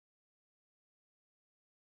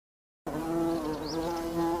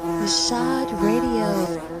Rashad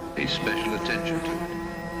Radio. Pay special attention to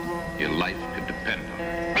it. Your life could depend on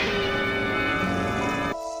it.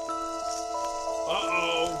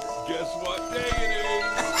 Uh-oh. Guess what day it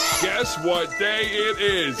is? Guess what day it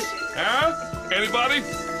is? Huh? Anybody?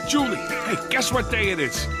 Julie, hey, guess what day it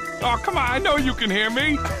is? Oh, come on, I know you can hear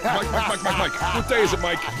me. Mike. What day is it,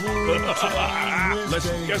 Mike?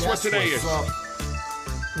 Listen, guess what today is?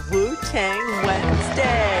 WU-TANG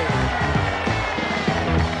Wednesday.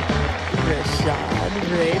 Rashad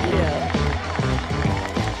Radio.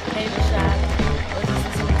 Hey Rashad, was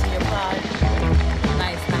listening to your pod.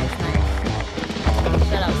 Nice.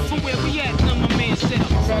 Shout out. So where we at? No, my man said.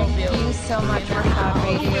 Thank you so much, Rashad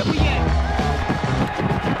Radio. Where we at?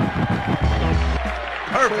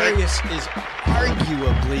 Aquarius is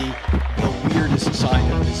arguably the weirdest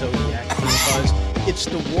sign of the zodiac because it's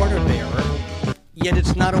the water bearer, yet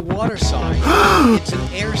it's not a water sign. It's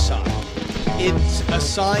an air sign. It's a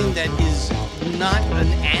sign that is not an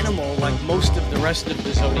animal like most of the rest of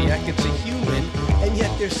the zodiac. It's a human, and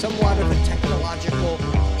yet there's somewhat of a technological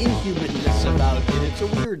inhumanness about it. It's a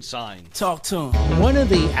weird sign. Talk to him. One of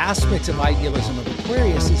the aspects of idealism of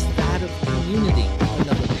Aquarius is that of community.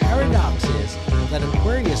 Another paradox is that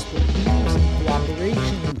Aquarius believes in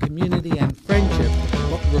cooperation and community and friendship,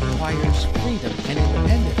 but requires freedom and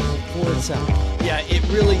independence for itself. Yeah, it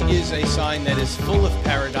really is a sign that is full of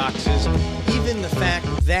paradoxes. Even the fact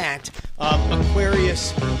that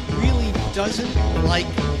Aquarius really doesn't like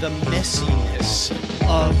the messiness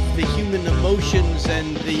of the human emotions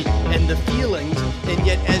and the feelings, and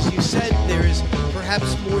yet, as you said, there is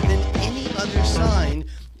perhaps more than any other sign.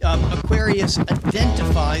 Aquarius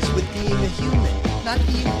identifies with being a human, not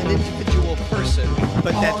being an individual person,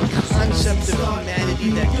 but that concept of humanity,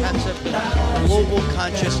 that concept of global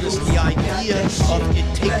consciousness, the idea of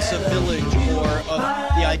it takes a village, or of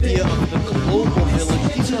the idea of the global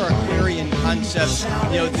village. These are Aquarian concepts,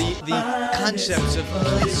 the concepts of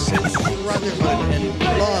peace and brotherhood and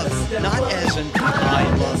love, not as an I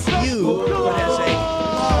love you, but as a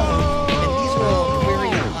love. And these are all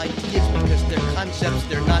Aquarian ideas because they're concepts,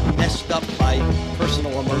 they're not messed up by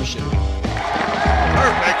personal emotion.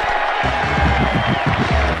 Perfect.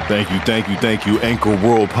 Thank you, Anchor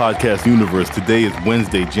World Podcast Universe. Today is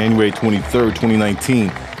Wednesday, January 23rd,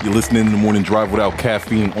 2019. You're listening to The Morning Drive Without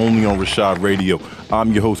Caffeine, only on Rashad Radio.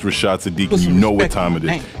 I'm your host, Rashad Siddiqui. You know what time it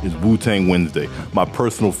is. It's WU-TANG Wednesday, my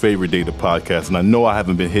personal favorite day to podcast. And I know I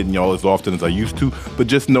haven't been hitting y'all as often as I used to, but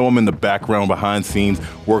just know I'm in the background, behind scenes,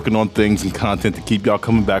 working on things and content to keep y'all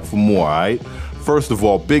coming back for more, all right? First of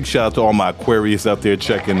all, big shout out to all my Aquarius out there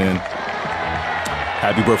checking in.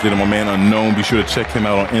 Happy birthday to my man Unknown. Be sure to check him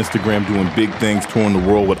out on Instagram, doing big things, touring the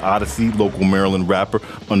world with Odyssey, local Maryland rapper,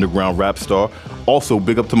 underground rap star. Also,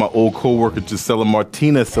 big up to my old co-worker Gisela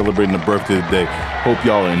Martinez, celebrating a birthday today. Hope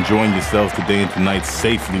y'all are enjoying yourselves today and tonight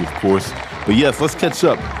safely, of course. But yes, let's catch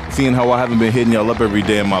up. Seeing how I haven't been hitting y'all up every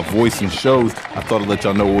day in my voice and shows, I thought I'd let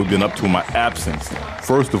y'all know what we've been up to in my absence.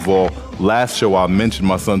 First of all, last show I mentioned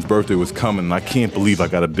my son's birthday was coming, and I can't believe I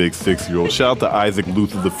got a big 6-year-old. Shout out to Isaac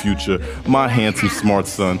Luther, the future, my handsome, smart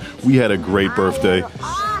son. We had a great birthday.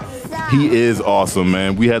 He is awesome,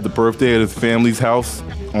 man. We had the birthday at his family's house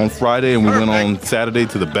on Friday, and we went on Saturday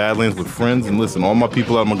to the Badlands with friends. And listen, all my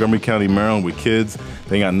people out in Montgomery County, Maryland, with kids,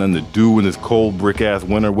 they ain't got nothing to do in this cold, brick-ass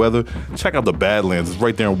winter weather. Check out the Badlands. It's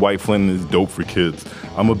right there in White Flint, and it's dope for kids.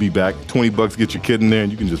 I'm going to be back. $20, get your kid in there,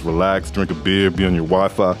 and you can just relax, drink a beer, be on your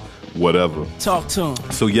Wi-Fi, whatever. Talk to him.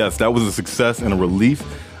 So yes, that was a success and a relief.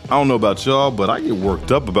 I don't know about y'all, but I get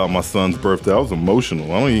worked up about my son's birthday. I was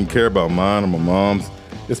emotional. I don't even care about mine or my mom's.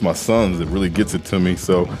 It's my son's that really gets it to me.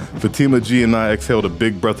 So Fatima G and I exhaled a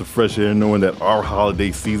big breath of fresh air knowing that our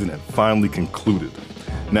holiday season had finally concluded.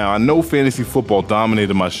 Now, I know fantasy football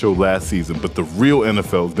dominated my show last season, but the real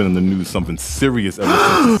NFL has been in the news something serious ever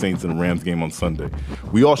since the Saints and Rams game on Sunday.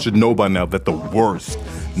 We all should know by now that the worst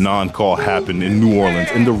non-call happened in New Orleans,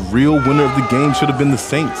 and the real winner of the game should have been the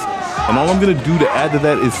Saints. And all I'm going to do to add to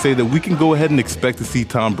that is say that we can go ahead and expect to see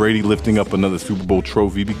Tom Brady lifting up another Super Bowl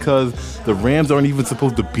trophy because the Rams aren't even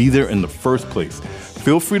supposed to be there in the first place.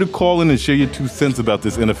 Feel free to call in and share your 2 cents about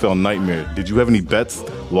this NFL nightmare. Did you have any bets,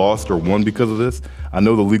 lost, or won because of this? I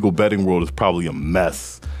know the legal betting world is probably a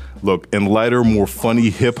mess. Look, in lighter, more funny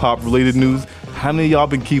hip-hop related news, how many of y'all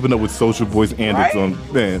been keeping up with Social Boy's antics on,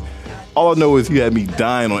 man? All I know is he had me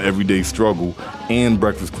dying on Everyday Struggle and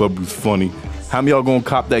Breakfast Club was funny. How many of y'all gonna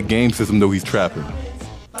cop that game system though he's trapping?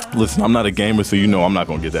 Listen, I'm not a gamer, so you know I'm not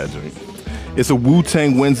gonna get that joint. It's a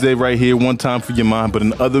WU-TANG Wednesday right here, one time for your mind. But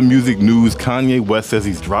in other music news, Kanye West says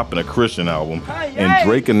he's dropping a Christian album. And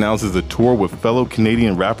Drake announces a tour with fellow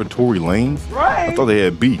Canadian rapper Tory Lanez. I thought they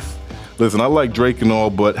had beef. Listen, I like Drake and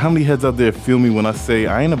all, but how many heads out there feel me when I say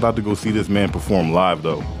I ain't about to go see this man perform live,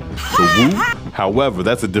 though? So Wu? However,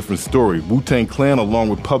 that's a different story. Wu-Tang Clan, along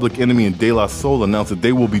with Public Enemy and De La Soul, announced that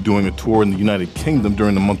they will be doing a tour in the United Kingdom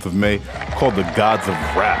during the month of May called The Gods of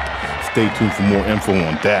Rap. Stay tuned for more info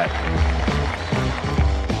on that.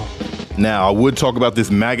 Now, I would talk about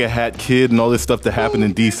this MAGA hat kid and all this stuff that happened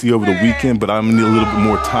in D.C. over the weekend, but I'm gonna need a little bit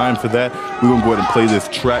more time for that. We're gonna go ahead and play this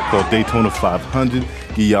track called Daytona 500,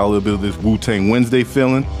 give y'all a little bit of this Wu-Tang Wednesday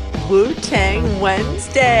feeling. Wu-Tang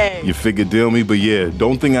Wednesday. You figured deal me, but yeah,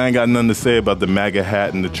 don't think I ain't got nothing to say about the MAGA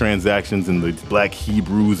hat and the transactions and the Black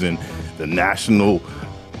Hebrews and the national...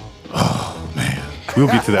 Oh, man. We'll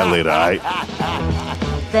get to that later, all right?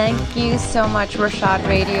 Thank you so much, Rashad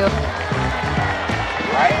Radio.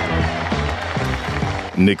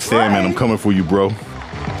 Nick Sandman, I'm coming for you, bro.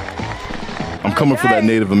 I'm coming for that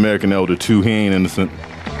Native American elder, too. He ain't innocent.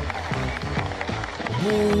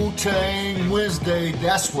 Wu-Tang Wednesday,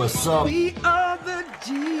 that's what's up. We are the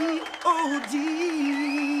G.O.D.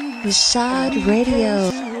 Rashad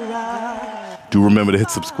Radio. Do remember to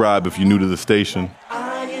hit subscribe if you're new to the station.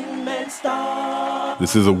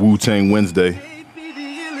 This is a Wu-Tang Wednesday.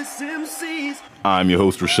 I'm your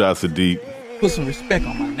host, Rashad Sadiq. Put some respect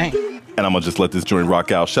on my name. And I'm going to just let this joint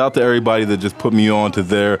rock out. Shout out to everybody that just put me on to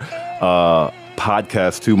their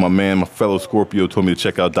podcast, too. My fellow Scorpio told me to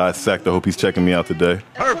check out Dissect. I hope he's checking me out today.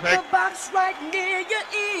 Perfect.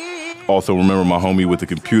 Also, remember my homie with the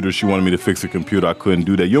computer. She wanted me to fix the computer. I couldn't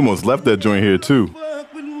do that. You almost left that joint here, too.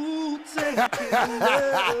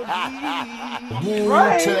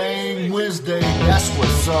 Wu-Tang Wednesday, that's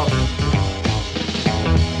what's up.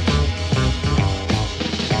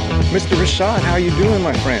 Mr. Rashad, how you doing,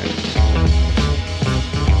 my friend?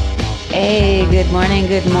 Hey, good morning,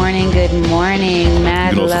 good morning, good morning.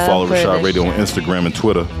 Mad you can also love follow for Rashad the Radio on Instagram and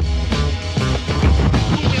Twitter.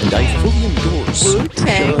 And I fully endorse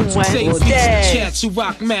Wu-Tang Wednesday. Cats who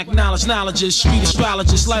rock Mac, knowledges, street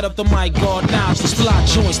astrologists, light up the mic, guard knowledge, fly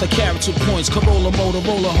joints, the character points, Corolla,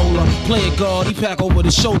 Motorola, holder, play it guard, he pack over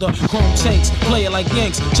the shoulder, chrome tanks, play it like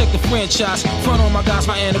Yanks, check the franchise, front on my guys,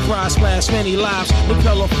 my enterprise, splash many lives,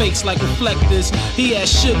 repel off fakes like reflectors, he has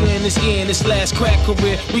sugar in his ear in his last crack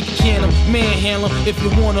career, we can can him, manhandle him, if you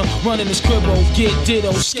wanna, run in his cribbo, get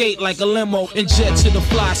ditto, skate like a limo, and jet to the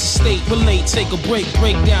fly state, relate, take a break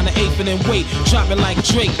down the eighth and then wait, drop it like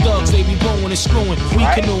Drake, thugs, they be blowing and screwing, we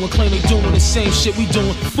canoeing, claim they doing the same shit we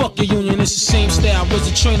doing, fuck your union, it's the same style, where's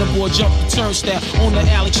the trainer boy, jump the turnstile, on the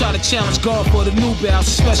alley, try to challenge God for the new bounce,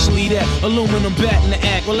 especially that, aluminum bat in the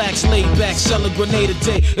act, relax, laid back, sell a grenade a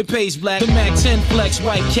day, it pays black, the Mac 10 flex,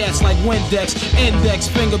 white cats like Windex, index,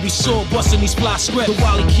 finger be sore, busting these fly script, the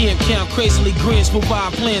Wally camp count, crazily grins,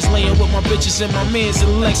 provide plans, laying with my bitches and my mans,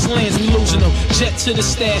 and Lex lands, we losing them, jet to the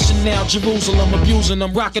stash, and now Jerusalem, abusing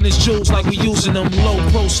them, rocking his jewels like we using them, low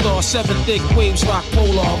pro star, 7 thick waves, rock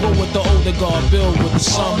polar, roll with the older guard, build with the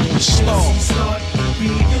sun and the star. Start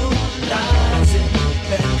realizing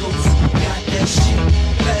that ghost got that shit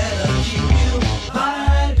that'll keep you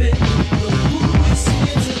vibing. Look who is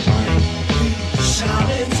here to bring you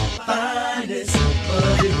Charlotte's finest,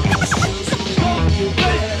 but if it's just you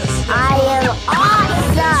better stay. I am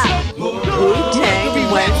awesome. Wu-Tang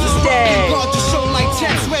Wednesday.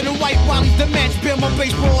 Red and white while the match, bear my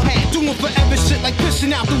baseball hat. Doing forever shit like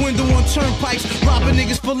pissing out the window on turnpikes. Robbing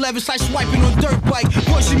niggas for levis like swiping on dirt bike.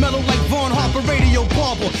 Voicey mellow like Vaughn Harper, radio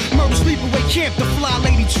barber. Murder sleepaway camp, the fly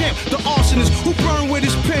lady champ. The arsonist who burn with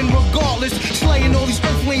his pen regardless. Slaying all these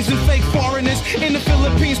earthlings and fake foreigners. In the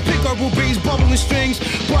Philippines, pick herbal bees, bubbling strings.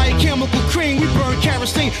 Bright chemical cream, we burn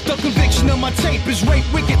kerosene. The conviction of my tape is rape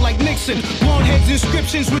wicked like Nixon. Blonde heads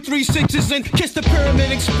inscriptions with 3 6s and kiss the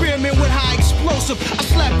pyramid experiment with high explosive. I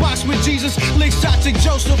slap box with Jesus, lick shots at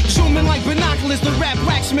Joseph. Zooming like binoculars, the rap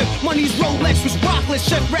blacksmith. Money's Rolex was rockless,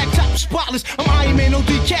 chef rack top spotless. I'm Iron Man, no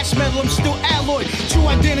decast metal, I'm still alloy. True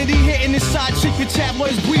identity hitting inside secret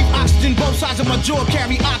tabloids. Breathe oxygen, both sides of my jaw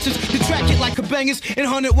carry oxys. The track hit like cabangas in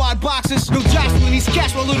 100-wide boxes. No jostling these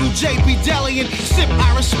cats while little JP Delian. Sip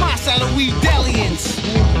Irish Smots out of weed Delians.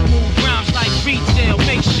 Move rhymes like retail,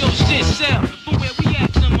 make sure shit sell. But where we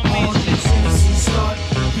at, my man? Start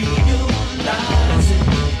realizing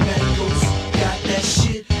that ghost got that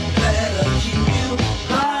shit that'll keep you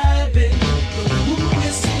vibing. But who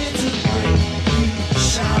is here to bring you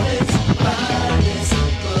Charlotte's finest?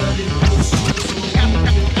 But it was just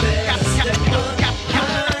you better step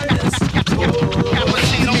behind us.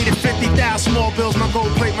 Needed 50,000 small bills, my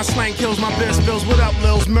gold plate, my slang kills, my best bills. What up,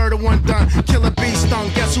 Lils? murder one done. Killer bee stung,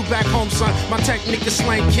 guess who back home, son? My technique is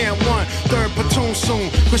slang, can't one. Third platoon soon.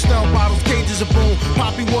 Crystal bottles, cages of boom.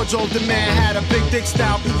 Poppy wardrobe, the man had a big dick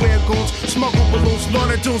style. Beware goons, smuggle balloons,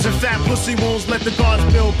 launder dunes, and fat pussy wounds. Let the guards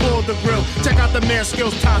build, pull the grill. Check out the man's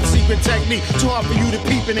skills, top secret technique. Too hard for you to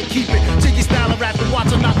peep it and keep it. Jiggy style of rap, the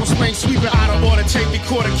watch, I'm not gonna slang, sweep it out of order. Tape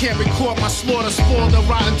recorder, can't record my slaughter. Spoil the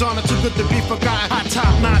rotten donor, too good to be forgotten. Hot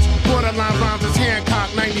top notch, borderline rhymes is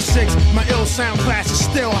Hancock 96. My ill sound class is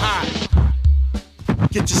still hot.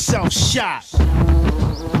 Get yourself shot.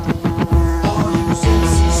 All you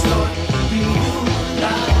citizens start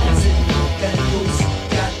realizing that ghost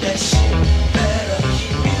got that shit. Better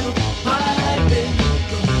keep you vibing.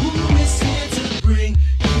 The who is here to bring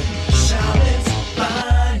you shoutings,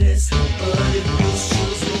 finest. But if your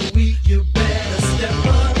shoes are weak, you better step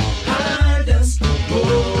behind us.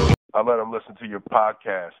 Whoa. I let him listen to your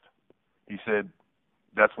podcast. He said,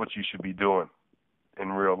 that's what you should be doing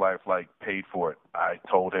in real life, like paid for it. I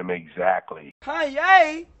told him exactly.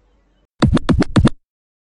 Kanye?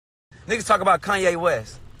 Niggas talk about Kanye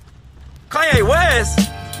West. Kanye West?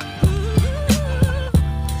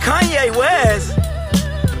 Kanye West?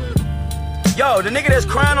 Yo, the nigga that's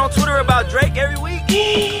crying on Twitter about Drake every week?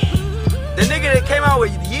 The nigga that came out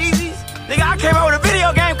with Yeezys? Nigga, I came out with a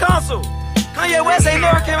video game console. Kanye West ain't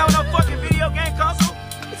never came out with no fucking video game console.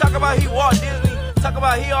 He talk about he Walt Disney. Talk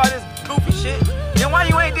about he all this goofy shit. Then why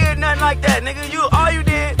you ain't did nothing like that, nigga? All you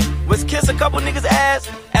did was kiss a couple niggas' ass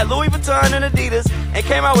at Louis Vuitton and Adidas and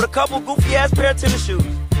came out with a couple goofy ass pair of tennis shoes.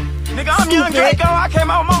 Nigga, I'm Young Draco. I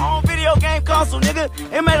came out with my own video game console, nigga.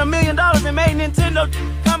 It made $1 million and made Nintendo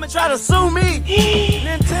come and try to sue me.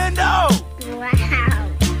 Nintendo. Wow.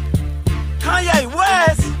 Kanye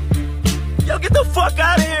West. Yo, get the fuck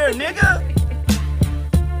out of here, nigga.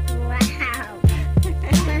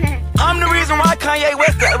 I'm the reason why Kanye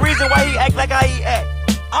West, the reason why he act like how he act.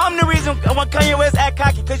 I'm the reason why Kanye West act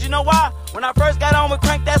cocky, cause you know why? When I first got on with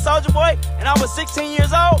Crank That Soulja Boy, and I was 16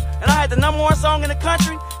 years old, and I had the #1 song in the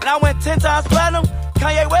country, and I went 10 times platinum,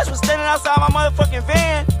 Kanye West was standing outside my motherfucking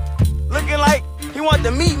van, looking like he wanted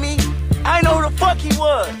to meet me. I didn't know who the fuck he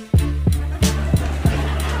was.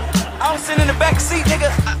 I was sitting in the back seat, nigga.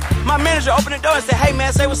 My manager opened the door and said, hey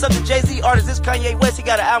man, say what's up to Jay-Z artist, this Kanye West, he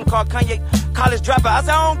got an album called Kanye College Dropout. I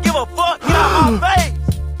said, I don't give a fuck, get out my face.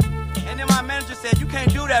 And then my manager said, you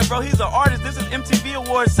can't do that, bro, he's an artist, this is MTV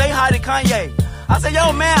Awards, say hi to Kanye. I said,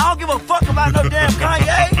 yo man, I don't give a fuck about no damn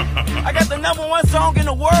Kanye. I got the #1 song in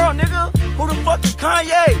the world, nigga. Who the fuck is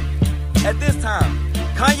Kanye? At this time,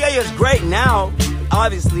 Kanye is great now,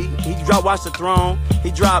 obviously. He dropped Watch the Throne, he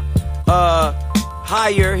dropped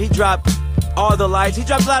Higher, he dropped All the Lights, he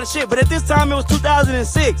dropped a lot of shit, but at this time it was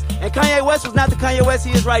 2006, and Kanye West was not the Kanye West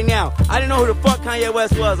he is right now. I didn't know who the fuck Kanye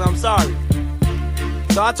West was, I'm sorry.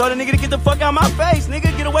 So I told the nigga to get the fuck out of my face,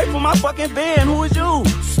 nigga, get away from my fucking fan, who is you?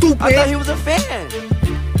 Stupid. I thought he was a fan.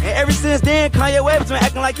 And ever since then, Kanye West been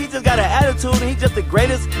acting like he just got an attitude, and he just the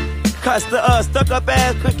greatest stuck-up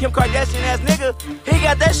ass, Kim Kardashian ass nigga. He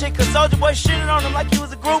got that shit cause Soulja Boy shitted on him like he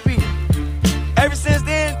was a groupie. Ever since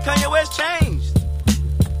then, Kanye West changed.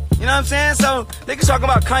 You know what I'm saying? So, niggas talking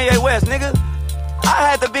about Kanye West, nigga.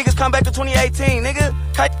 I had the biggest comeback of 2018, nigga.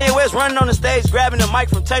 Kanye West running on the stage, grabbing the mic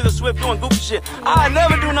from Taylor Swift, doing goofy shit. I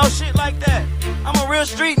never do no shit like that. I'm a real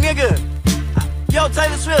street nigga. Yo,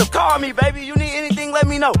 Taylor Swift, call me, baby. You need anything, let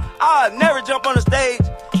me know. I'll never jump on the stage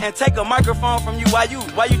and take a microphone from you while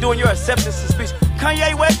you doing your acceptance speech.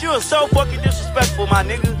 Kanye West, you are so fucking disrespectful, my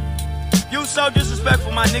nigga. You so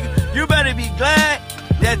disrespectful, my nigga. You better be glad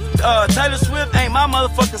that Taylor Swift ain't my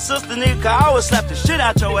motherfucking sister, nigga, cause I would slap the shit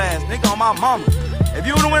out your ass, nigga, on my mama. If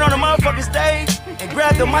you would've went on the motherfucking stage and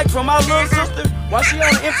grabbed the mic from my little sister while she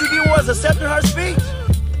on the MTV Awards accepting her speech,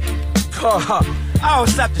 I would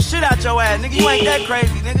slap the shit out your ass, nigga. You ain't that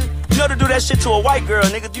crazy, nigga. You know to do that shit to a white girl,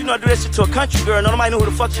 nigga. You know to do that shit to a country girl. Nobody knew who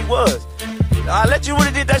the fuck she was. I let you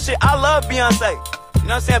would've did that shit. I love Beyonce. You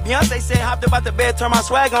know what I'm saying? Beyonce said, hopped up out the bed, turn my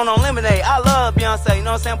swag on Lemonade. I love Beyonce, you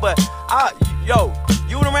know what I'm saying? But, yo,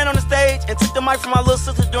 you would've ran on the stage and took the mic from my little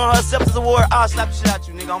sister during her acceptance award, I'll slap the shit out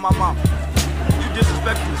you, nigga, on my mama. You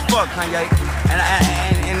disrespectful as fuck, Kanye.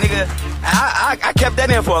 And nigga, I kept that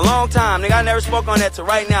in for a long time, nigga. I never spoke on that till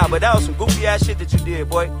right now, but that was some goofy ass shit that you did,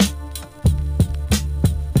 boy.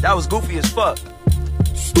 That was goofy as fuck.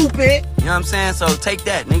 Stupid. You know what I'm saying? So take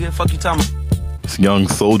that, nigga. Fuck you talking about. It's young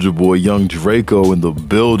Soldier Boy, young Draco in the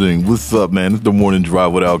building. What's up, man? It's the morning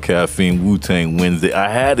drive without caffeine, Wu-Tang Wednesday. I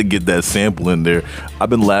had to get that sample in there. I've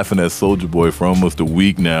been laughing at Soldier Boy for almost a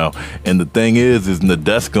week now. And the thing is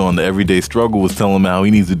Nadeska on the Everyday Struggle was telling him how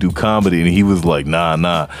he needs to do comedy, and he was like, nah.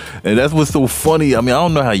 And that's what's so funny. I mean, I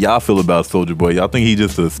don't know how y'all feel about Soldier Boy. Y'all think he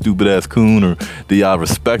just a stupid-ass coon, or do y'all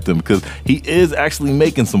respect him? Because he is actually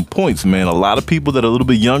making some points, man. A lot of people that are a little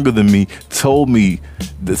bit younger than me told me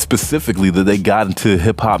that specifically that they got into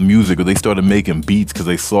hip-hop music, or they started making beats because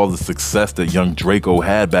they saw the success that young Draco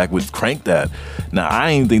had back with Crank That. Now,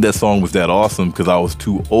 I didn't think that song was that awesome because I was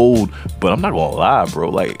too old, but I'm not gonna lie, bro.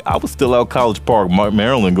 Like, I was still out College Park,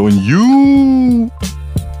 Maryland, going, you.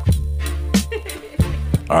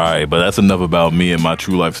 All right, but that's enough about me and my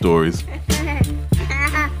true life stories.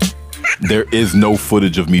 There is no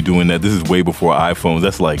footage of me doing that. This is way before iPhones.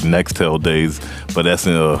 That's like Nextel days, but that's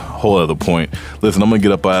a whole other point. Listen, I'm gonna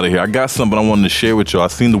get up out of here. I got something I wanted to share with y'all. I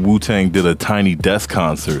seen the Wu-Tang did a Tiny Desk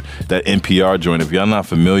concert, that NPR joint. If y'all not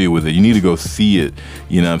familiar with it, you need to go see it.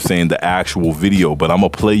 You know what I'm saying? The actual video, but I'm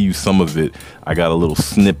gonna play you some of it. I got a little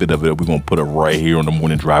snippet of it. We're gonna put it right here on the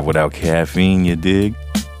morning drive without caffeine, you dig?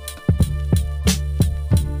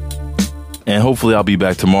 And hopefully I'll be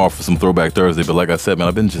back tomorrow for some Throwback Thursday. But like I said, man,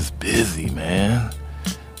 I've been just busy, man.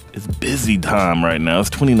 It's busy time right now. It's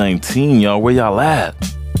 2019, y'all. Where y'all at?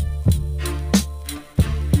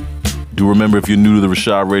 Do remember, if you're new to the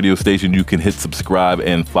Rashad radio station, you can hit subscribe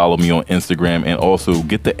and follow me on Instagram. And also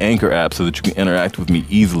get the Anchor app so that you can interact with me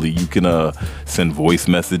easily. You can send voice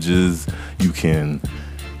messages. You can,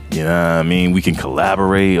 you know what I mean? We can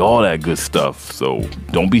collaborate, all that good stuff. So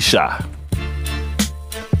don't be shy.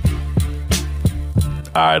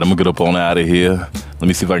 All right, I'm gonna get up on out of here. Let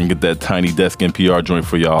me see if I can get that Tiny Desk NPR joint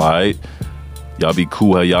for y'all, all right? Y'all be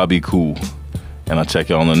cool, how y'all be cool. And I'll check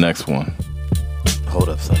y'all on the next one. Hold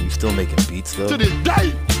up, son. You still making beats, though? To this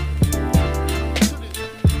day!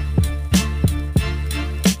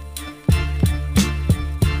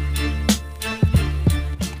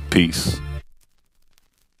 Peace.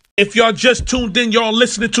 If y'all just tuned in, y'all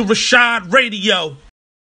listening to Rashad Radio.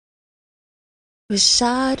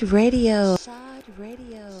 Rashad Radio.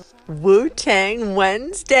 Wu-Tang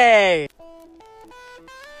Wednesday.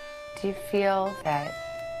 Do you feel that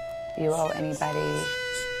you owe anybody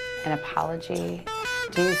an apology?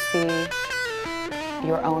 Do you see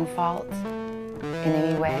your own fault in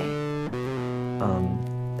any way?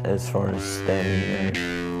 As far as standing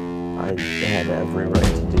there, I had every right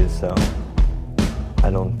to do so.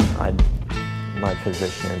 My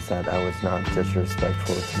position is that I was not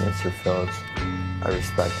disrespectful to Mr. Phillips. I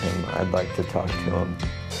respect him. I'd like to talk to him.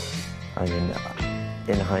 I mean,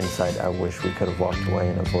 in hindsight, I wish we could have walked away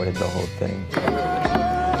and avoided the whole thing.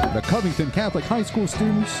 The Covington Catholic High School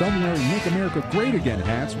students, some wearing Make America Great Again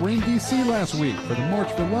hats, were in D.C. last week for the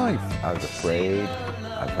March for Life. I was afraid.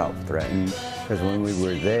 I felt threatened. Because when we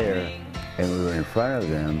were there and we were in front of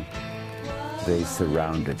them, they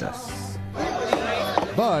surrounded us.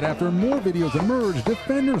 But after more videos emerged,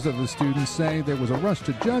 defenders of the students say there was a rush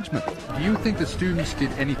to judgment. Do you think the students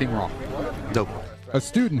did anything wrong? Nope. A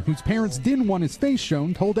student whose parents didn't want his face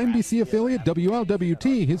shown told NBC affiliate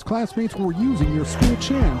WLWT his classmates were using their school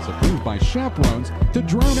chants, approved by chaperones, to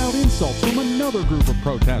drown out insults from another group of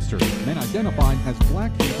protesters, men identified as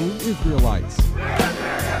Black Hebrew Israelites.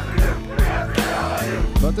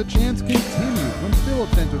 But the chants continued when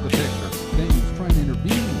Phillips entered the picture, saying he was trying to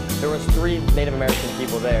intervene. There was 3 Native American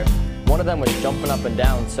people there. One of them was jumping up and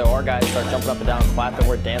down, so our guys started jumping up and down, clapping,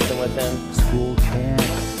 we're dancing with him. School chants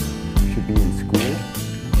should be in school,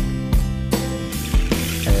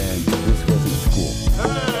 and this wasn't school.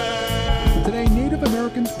 Today, Native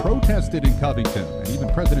Americans protested in Covington, and even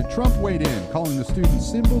President Trump weighed in, calling the students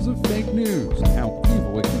symbols of fake news and how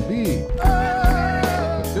evil it can be.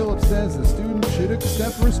 But Phillips says the students should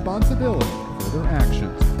accept responsibility for their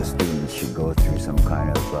actions. The students should go through some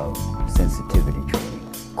kind of sensitivity training,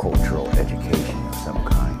 cultural education of some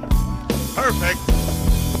kind. Perfect.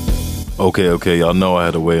 Okay, y'all know I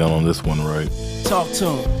had to weigh in on this one, right? Talk to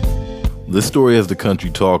him. This story has the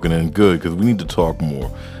country talking, and good, because we need to talk more.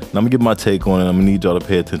 Now, I'm going to give my take on it. I'm going to need y'all to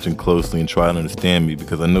pay attention closely and try and understand me,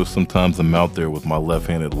 because I know sometimes I'm out there with my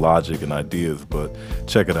left-handed logic and ideas, but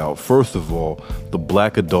check it out. First of all, the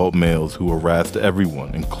black adult males who harassed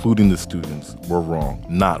everyone, including the students, were wrong,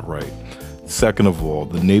 not right. Second of all,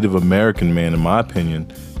 the Native American man, in my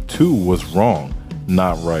opinion, too, was wrong,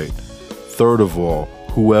 not right. Third of all,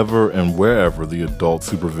 whoever and wherever the adult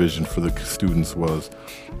supervision for the students was,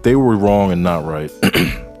 they were wrong and not right.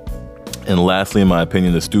 And lastly, in my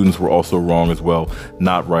opinion, the students were also wrong as well.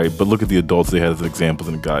 Not right, but look at the adults they had as examples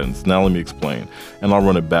and guidance. Now let me explain, and I'll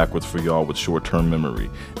run it backwards for y'all with short-term memory.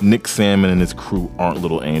 Nick Salmon and his crew aren't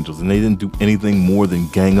little angels, and they didn't do anything more than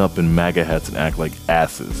gang up in MAGA hats and act like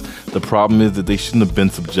asses. The problem is that they shouldn't have been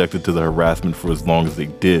subjected to the harassment for as long as they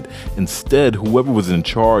did. Instead, whoever was in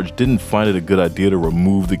charge didn't find it a good idea to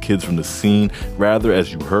remove the kids from the scene. Rather,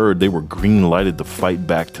 as you heard, they were green-lighted to fight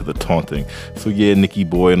back to the taunting. So yeah, Nicky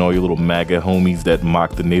Boy and all your little MAGA homies that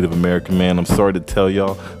mock the Native American man, I'm sorry to tell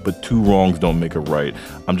y'all, but two wrongs don't make a right.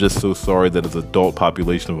 I'm just so sorry that as adult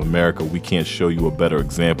population of America, we can't show you a better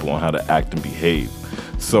example on how to act and behave.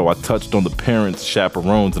 So I touched on the parents,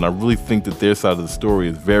 chaperones, and I really think that their side of the story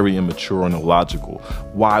is very immature and illogical.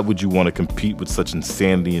 Why would you want to compete with such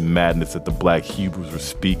insanity and madness that the black Hebrews were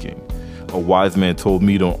speaking? A wise man told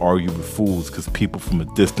me don't argue with fools because people from a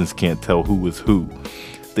distance can't tell who is who.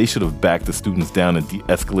 They should have backed the students down and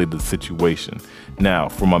de-escalated the situation. Now,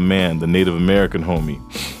 for my man, the Native American homie,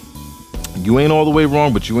 you ain't all the way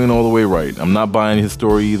wrong, but you ain't all the way right. I'm not buying his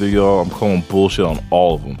story either, y'all. I'm calling bullshit on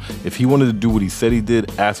all of them. If he wanted to do what he said he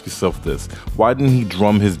did, ask yourself this. Why didn't he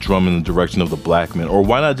drum his drum in the direction of the black man? Or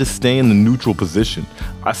why not just stay in the neutral position?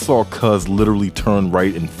 I saw Cuz literally turn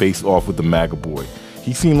right and face off with the MAGA boy.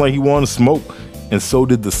 He seemed like he wanted to smoke, and so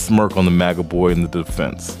did the smirk on the MAGA boy in the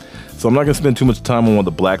defense. So I'm not going to spend too much time on what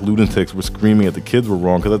the black lunatics were screaming at the kids were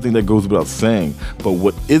wrong, because I think that goes without saying. But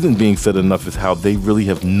what isn't being said enough is how they really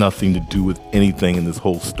have nothing to do with anything in this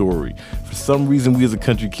whole story. For some reason, we as a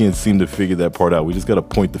country can't seem to figure that part out. We just got to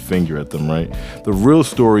point the finger at them, right? The real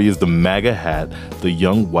story is the MAGA hat, the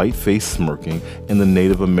young white face smirking, and the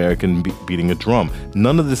Native American beating a drum.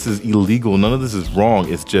 None of this is illegal. None of this is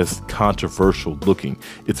wrong. It's just controversial looking.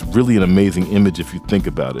 It's really an amazing image if you think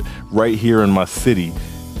about it. Right here in my city,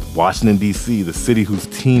 Washington, D.C., the city whose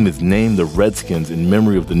team is named the Redskins in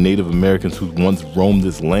memory of the Native Americans who once roamed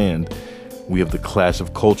this land, we have the clash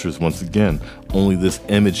of cultures once again. Only this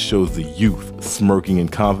image shows the youth smirking in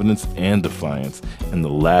confidence and defiance, and the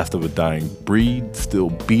last of a dying breed, still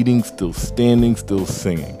beating, still standing, still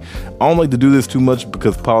singing. I don't like to do this too much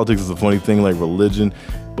because politics is a funny thing like religion,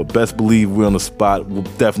 but best believe we're on the spot. We'll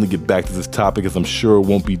definitely get back to this topic, as I'm sure it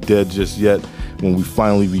won't be dead just yet. When we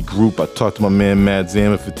finally regroup, I talked to my man Mad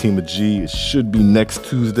Zam and Fatima G. It should be next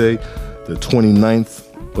Tuesday, the 29th.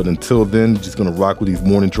 But until then, just gonna rock with these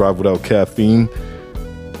morning drive without caffeine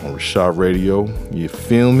on Rashad Radio. You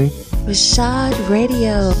feel me? Rashad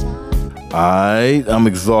Radio. Alright, I'm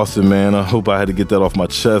exhausted, man. I hope I had to get that off my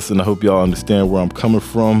chest, and I hope y'all understand where I'm coming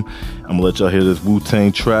from. I'm gonna let y'all hear this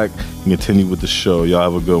WU-TANG track and continue with the show. Y'all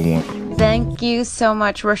have a good one. Thank you so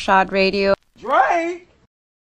much, Rashad Radio. Dre!